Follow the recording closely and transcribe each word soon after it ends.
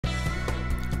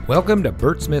Welcome to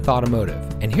Bert Smith Automotive,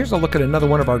 and here's a look at another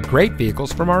one of our great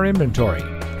vehicles from our inventory.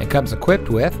 It comes equipped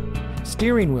with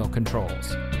steering wheel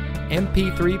controls,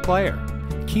 MP3 player,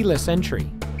 keyless entry,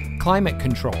 climate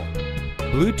control,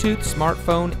 Bluetooth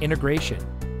smartphone integration,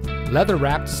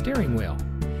 leather-wrapped steering wheel,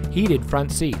 heated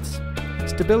front seats,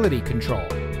 stability control,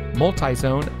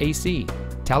 multi-zone AC,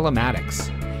 telematics,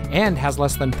 and has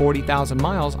less than 40,000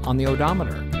 miles on the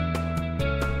odometer.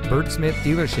 Bert Smith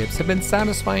dealerships have been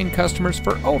satisfying customers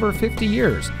for over 50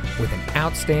 years with an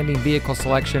outstanding vehicle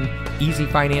selection, easy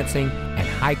financing, and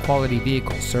high-quality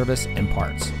vehicle service and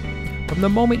parts. From the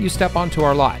moment you step onto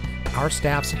our lot, our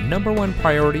staff's #1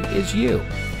 priority is you.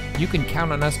 You can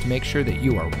count on us to make sure that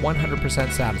you are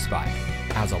 100% satisfied.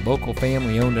 As a local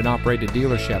family-owned and operated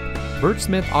dealership, Bert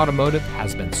Smith Automotive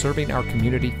has been serving our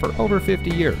community for over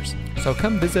 50 years. So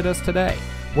come visit us today.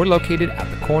 We're located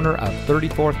at the corner of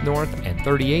 34th North and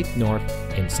 38th North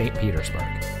in St. Petersburg.